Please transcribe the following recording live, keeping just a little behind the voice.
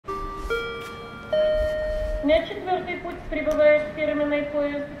На четвертый путь прибывает фирменный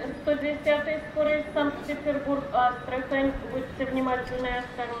поезд 110-й скорой Санкт-Петербург-Астрахань. Будьте внимательны и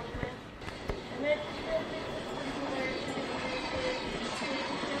осторожны. На четвертый путь прибывает фирменный поезд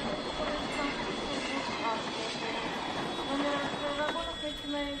 110-й скорой Санкт-Петербург-Астрахань. Нумерация вагонов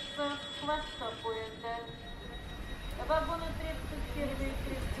начинается с хвоста поезда. Вагоны 31 и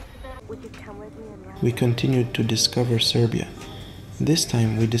 32. We continued to discover Serbia. This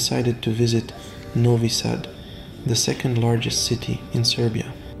time we decided to visit Novi Sad, the second largest city in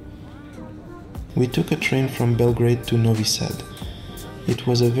Serbia. We took a train from Belgrade to Novi Sad. It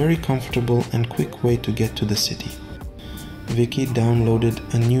was a very comfortable and quick way to get to the city. Vicky downloaded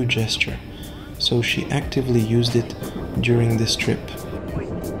a new gesture, so she actively used it during this trip.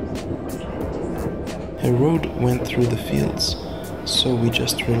 A road went through the fields, so we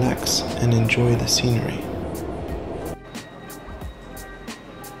just relax and enjoy the scenery.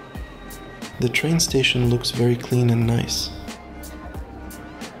 The train station looks very clean and nice.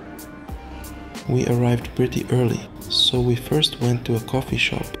 We arrived pretty early, so we first went to a coffee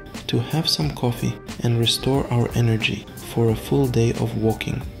shop to have some coffee and restore our energy for a full day of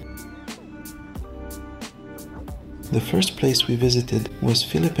walking. The first place we visited was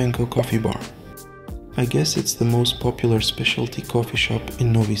Filipenko coffee bar. I guess it's the most popular specialty coffee shop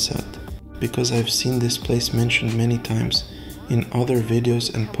in Novi Sad, because I've seen this place mentioned many times in other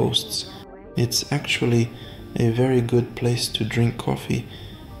videos and posts. It's actually a very good place to drink coffee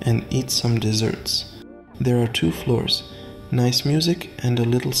and eat some desserts. There are 2 floors, nice music and a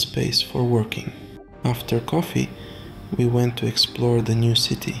little space for working. After coffee, we went to explore the new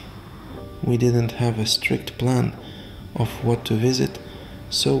city. We didn't have a strict plan of what to visit,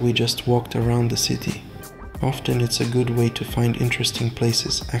 so we just walked around the city. Often it's a good way to find interesting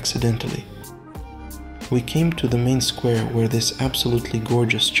places accidentally. We came to the main square where this absolutely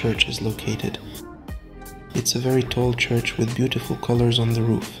gorgeous church is located. It's a very tall church with beautiful colors on the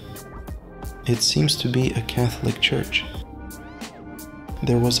roof. It seems to be a Catholic church.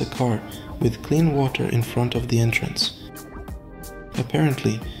 There was a car with clean water in front of the entrance.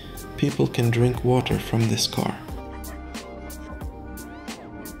 Apparently, people can drink water from this car.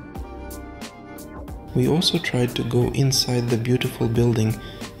 We also tried to go inside the beautiful building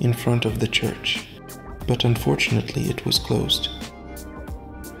in front of the church, but unfortunately it was closed.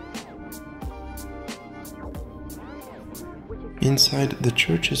 Inside, the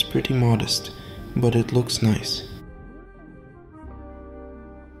church is pretty modest, but it looks nice.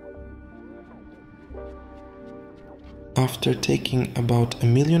 After taking about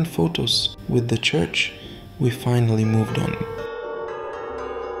 1 million photos with the church, we finally moved on.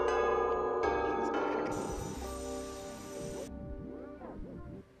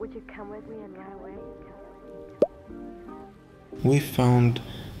 Would you come with me and run away? We found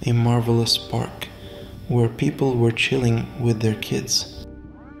a marvelous park where people were chilling with their kids.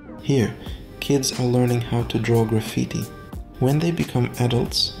 Here, kids are learning how to draw graffiti. When they become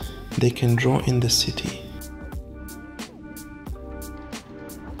adults, they can draw in the city.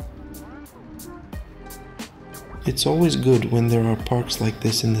 It's always good when there are parks like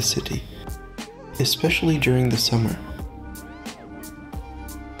this in the city, especially during the summer.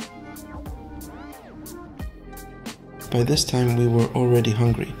 By this time we were already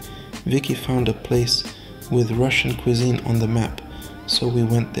hungry. Vicky found a place with Russian cuisine on the map, so we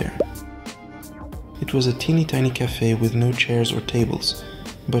went there. It was a teeny tiny cafe with no chairs or tables,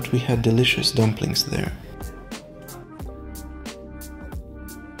 but we had delicious dumplings there.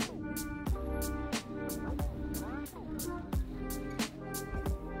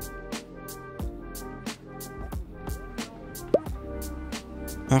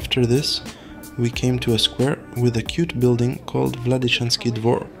 After this, we came to a square with a cute building called Vadicanski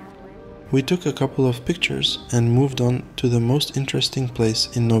Dvor. We took a couple of pictures and moved on to the most interesting place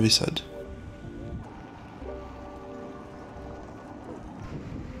in Novi Sad.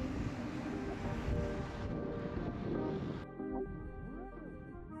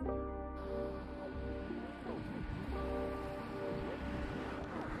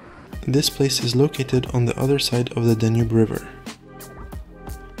 This place is located on the other side of the Danube River.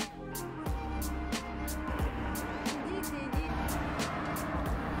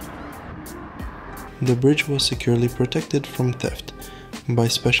 The bridge was securely protected from theft by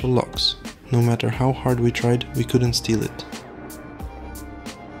special locks. No matter how hard we tried, we couldn't steal it.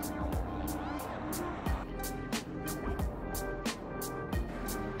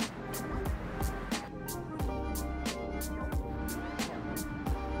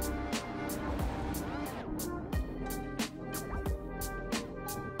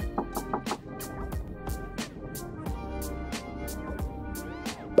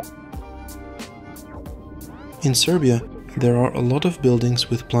 In Serbia, there are a lot of buildings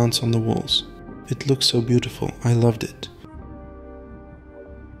with plants on the walls. It looks so beautiful, I loved it.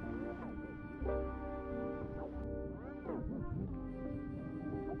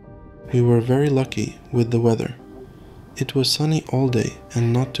 We were very lucky with the weather. It was sunny all day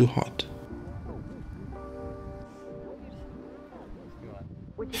and not too hot.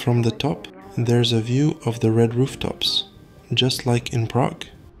 From the top, there's a view of the red rooftops, just like in Prague.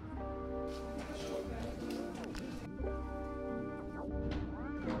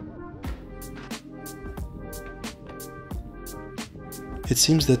 It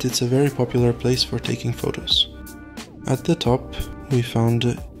seems that it's a very popular place for taking photos. At the top, we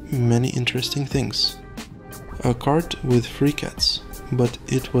found many interesting things. A cart with free cats, but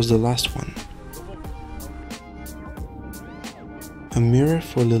it was the last one. A mirror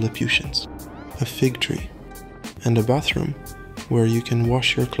for Lilliputians, a fig tree, and a bathroom where you can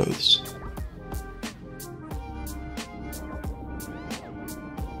wash your clothes.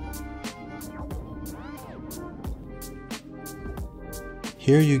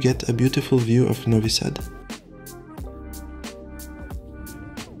 Here you get a beautiful view of Novi Sad.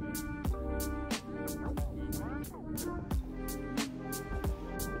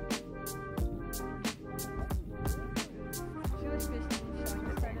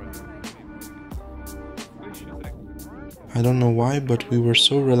 I don't know why, but we were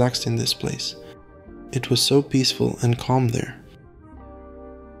so relaxed in this place. It was so peaceful and calm there.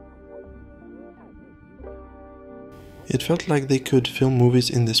 It felt like they could film movies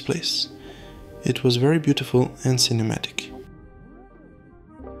in this place. It was very beautiful and cinematic.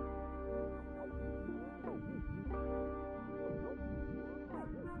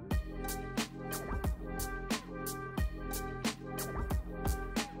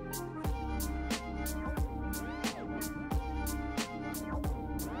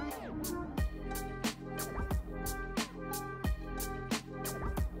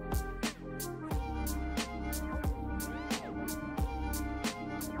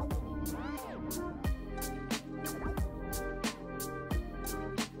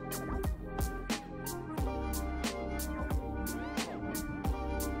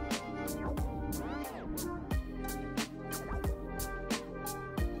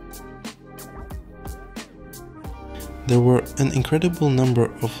 There were an incredible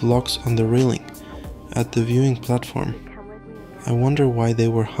number of locks on the railing at the viewing platform. I wonder why they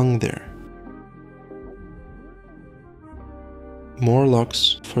were hung there. More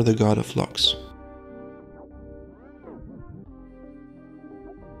locks for the god of locks.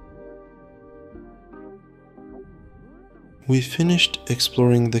 We finished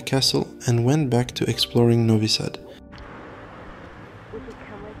exploring the castle and went back to exploring Novi Sad.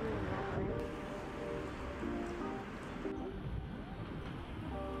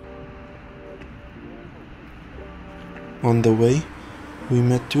 On the way, we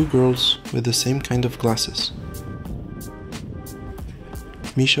met two girls with the same kind of glasses.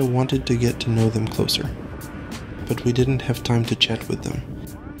 Misha wanted to get to know them closer, but we didn't have time to chat with them.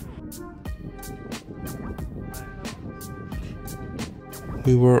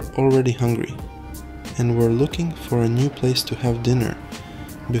 We were already hungry and were looking for a new place to have dinner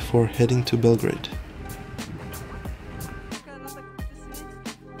before heading to Belgrade.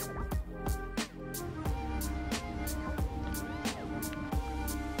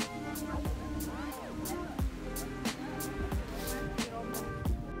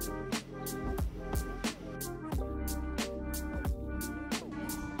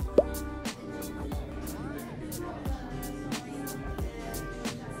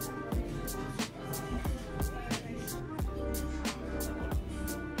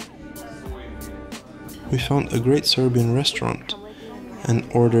 We found a great Serbian restaurant and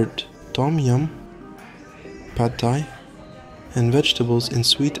ordered tom yum, pad thai, and vegetables in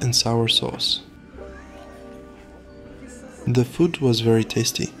sweet and sour sauce. The food was very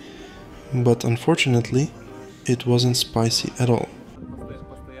tasty, but unfortunately, it wasn't spicy at all.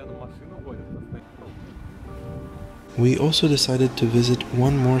 We also decided to visit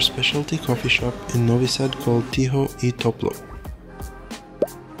one more specialty coffee shop in Novi Sad called Tiho'i Toplo.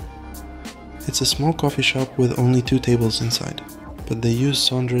 It's a small coffee shop with only 2 tables inside, but they use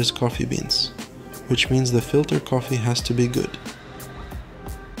Sondre's coffee beans, which means the filter coffee has to be good.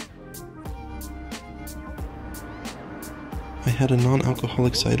 I had a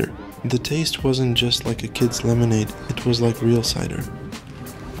non-alcoholic cider. The taste wasn't just like a kid's lemonade, it was like real cider.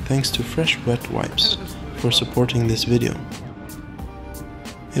 Thanks to Fresh Wet Wipes for supporting this video.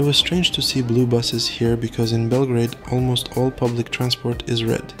 It was strange to see blue buses here because in Belgrade almost all public transport is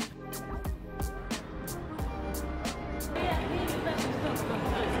red.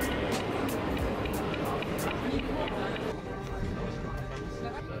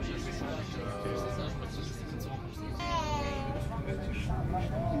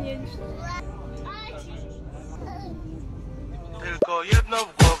 5. Tylko jedno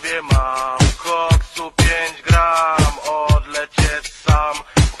w głowie mam.